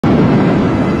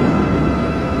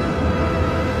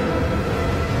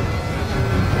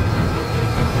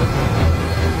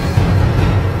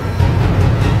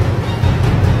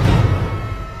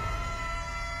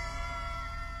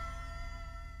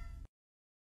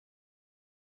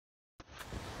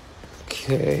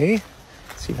Okay,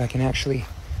 let's see if I can actually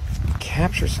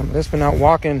capture some of this, but not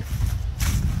walking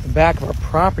the back of our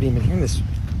property. I've been hearing this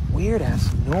weird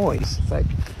ass noise. It's like,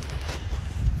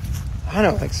 I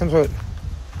don't know, like some sort of,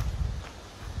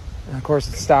 and of course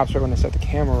it stops right when I set the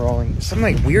camera rolling.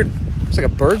 Something like weird, it's like a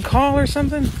bird call or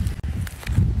something.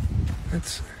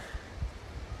 That's,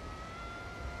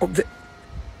 oh,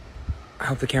 I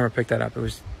hope the camera picked that up. It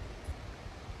was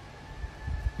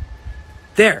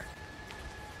there.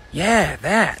 Yeah,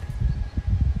 that.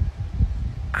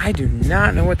 I do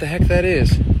not know what the heck that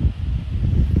is.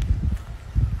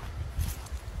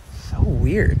 So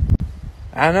weird.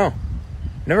 I don't know.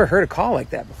 Never heard a call like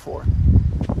that before.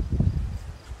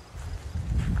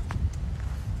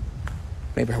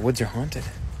 Maybe our woods are haunted.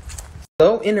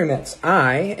 Hello, internets.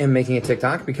 I am making a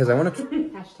TikTok because I want to...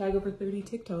 Hashtag over 30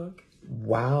 TikTok.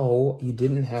 Wow, you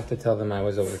didn't have to tell them I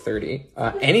was over 30.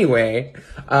 Anyway,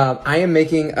 I am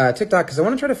making a TikTok because I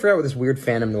want to try to figure out what this weird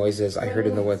phantom noise is I heard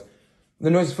in the woods. The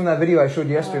noise from that video I showed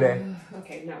you yesterday.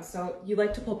 Okay, no. So you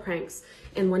like to pull pranks,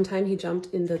 and one time he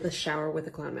jumped into the shower with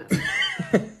a clown mask.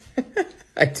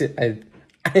 I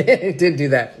did do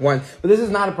that once, but this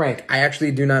is not a prank. I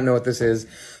actually do not know what this is.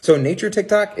 So nature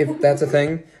TikTok, if that's a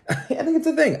thing, I think it's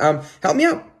a thing. Help me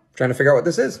out. I'm trying to figure out what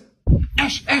this is.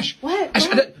 Ash. What? Ash,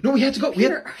 no, we had to go.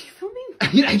 Peter, are you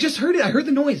filming? I just heard it. I heard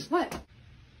the noise. What?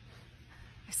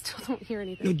 I still don't hear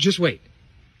anything. No, just wait.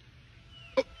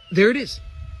 Oh, there it is.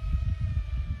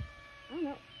 I don't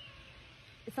know.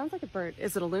 It sounds like a bird.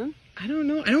 Is it a loon? I don't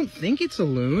know. I don't think it's a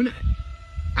loon.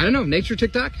 I don't know. Nature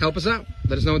TikTok, help us out.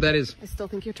 Let us know what that is. I still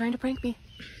think you're trying to prank me.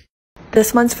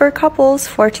 This one's for couples,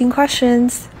 14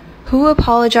 questions. Who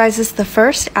apologizes the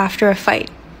first after a fight?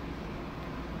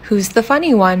 Who's the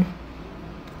funny one?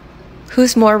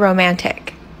 Who's more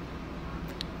romantic?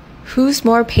 Who's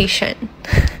more patient?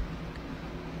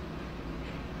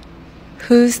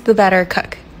 Who's the better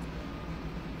cook?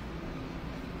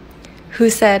 Who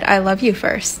said I love you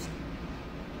first?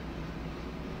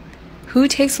 Who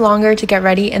takes longer to get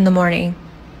ready in the morning?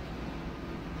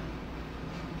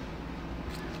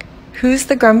 Who's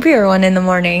the grumpier one in the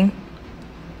morning?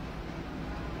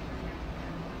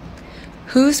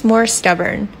 Who's more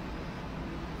stubborn?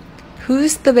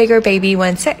 Who's the bigger baby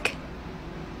when sick?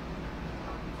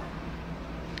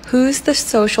 Who's the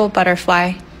social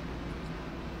butterfly?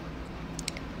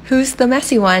 Who's the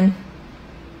messy one?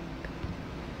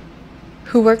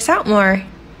 Who works out more?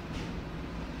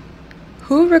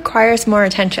 Who requires more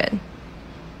attention?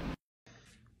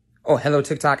 Oh, hello,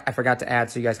 TikTok. I forgot to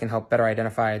add so you guys can help better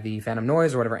identify the phantom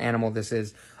noise or whatever animal this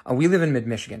is. We live in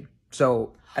mid-Michigan,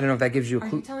 so I don't know if that gives you a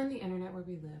clue. Are you telling the internet where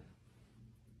we live?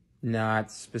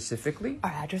 Not specifically.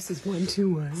 Our address is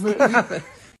 121.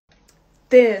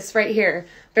 This right here.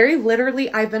 Very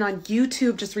literally, I've been on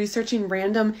YouTube just researching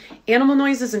random animal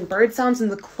noises and bird sounds,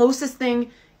 and the closest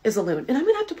thing is a loon. And I'm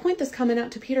going to have to point this comment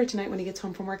out to Peter tonight when he gets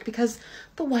home from work because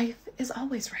the wife is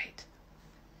always right.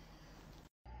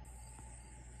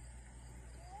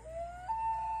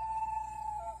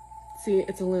 See,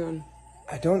 it's a loon.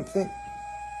 I don't think...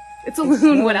 It's a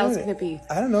loon. What else can it be?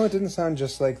 I don't know. It didn't sound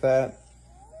just like that.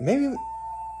 Maybe...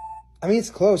 I mean,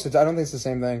 it's close. I don't think it's the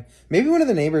same thing. Maybe one of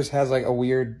the neighbors has, like, a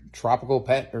weird tropical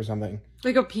pet or something.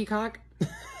 Like a peacock?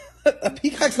 A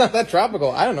peacock's not that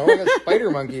tropical. I don't know. Like a spider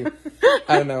monkey.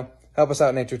 I don't know. Help us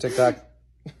out, Nature TikTok.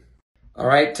 All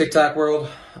right, TikTok world.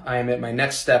 I am at my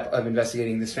next step of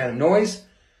investigating this phantom noise.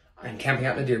 I'm camping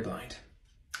out in a deer blind.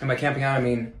 And by camping out, I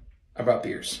mean I brought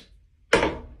beers.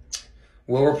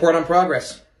 We'll report on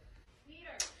progress.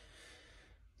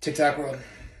 TikTok world.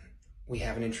 We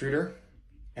have an intruder.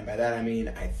 And by that, I mean,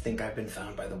 I think I've been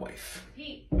found by the wife.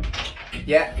 Pete.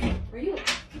 Yeah. Are you?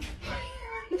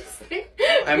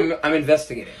 I'm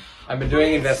investigating. I've been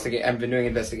doing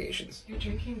investigations. You're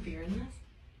drinking beer in this?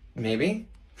 Maybe.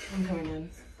 I'm going in.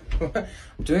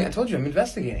 I told you, I'm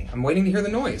investigating. I'm waiting to hear the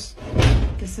noise.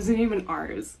 This isn't even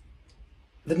ours.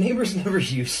 The neighbors never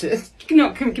use it.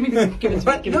 No, give me this. Give it to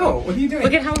What? me. No, what are you doing?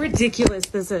 Look at how ridiculous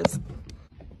this is.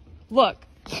 Look.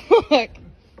 Look.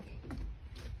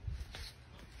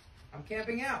 I'm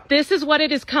camping out. This is what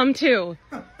it has come to.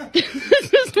 This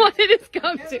is what it has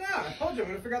come to. I told you, I'm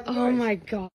gonna figure out the noise. Oh my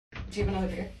god. Do you have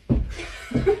another beer?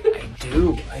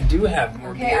 I do have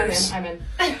more beers. I'm in.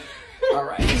 All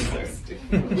right. So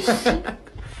stupid.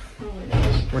 Oh my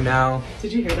gosh. We're now...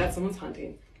 Did you hear that? Someone's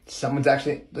hunting. Someone's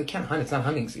actually... They can't hunt. It's not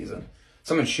hunting season.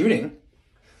 Someone's shooting.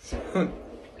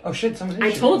 Oh shit, someone's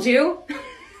shooting. I told you.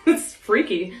 It's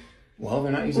freaky. Well,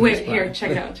 they're not using Wait, this here, button.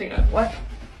 check it out, check it out. What?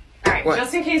 Alright, What?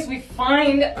 just in case we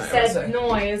find one said sec.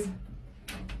 noise.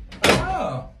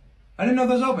 Oh. I didn't know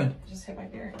those opened. Just hit my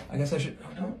beer. I guess I should...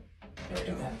 Oh, no. Never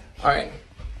do that. All right.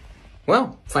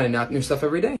 Well, finding out new stuff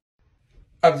every day.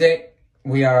 Update.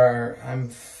 I'm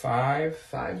five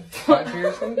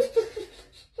years in.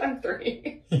 I'm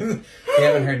 3. We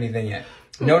haven't heard anything yet.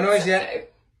 No noise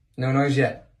yet. No noise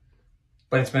yet.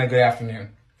 But it's been a good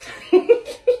afternoon.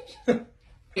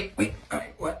 Wait,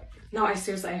 alright, what? No, I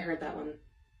heard that one.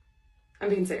 I'm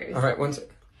being serious. Alright, one sec.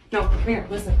 No, come here,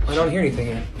 listen. I don't hear anything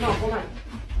yet. No, hold on.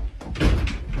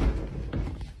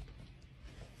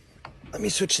 Let me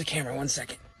switch the camera 1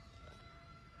 second.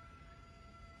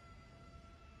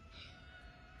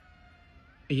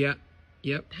 Yeah,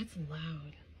 yep. That's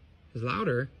loud. It's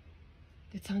louder.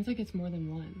 It sounds like it's more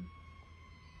than one.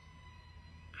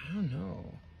 I don't know.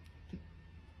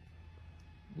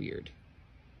 Weird.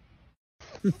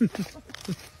 It's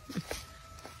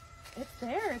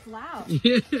there, it's loud.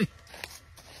 Yeah.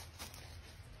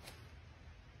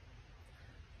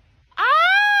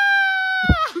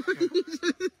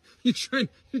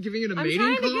 You're giving it a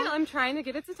mating call? I'm trying to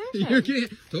get its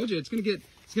attention. Told you, it's gonna get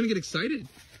excited.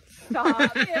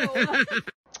 Stop. Ew.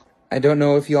 I don't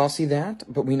know if you all see that,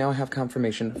 but we now have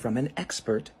confirmation from an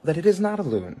expert that it is not a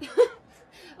loon.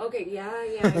 Okay, yeah,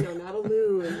 I know, not a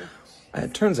loon.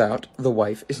 It turns out the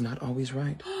wife is not always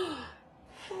right.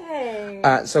 Hey.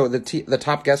 So the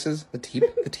top guesses,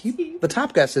 the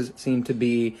top guesses seem to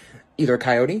be either a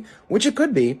coyote, which it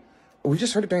could be. We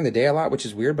just heard it during the day a lot, which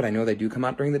is weird, but I know they do come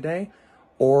out during the day,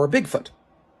 or Bigfoot.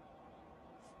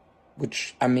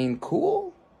 Which, I mean,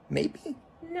 cool, maybe.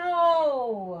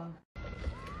 No.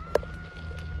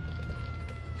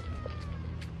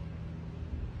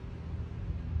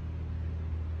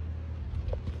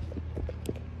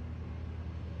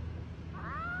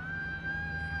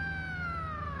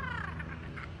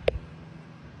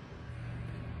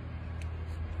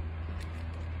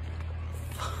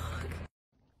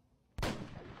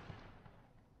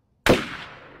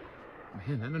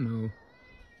 Man, I don't know.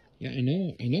 Yeah, I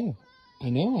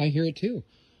know, I hear it too.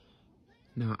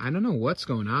 Now, I don't know what's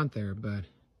going on there, but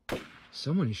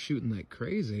someone is shooting like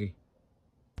crazy.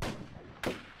 I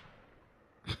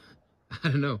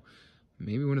don't know.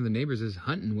 Maybe one of the neighbors is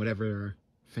hunting whatever our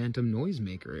phantom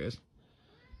noisemaker is.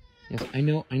 Yes, I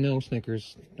know,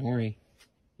 Snickers. Don't worry.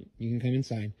 You can come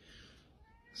inside.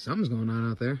 Something's going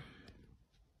on out there.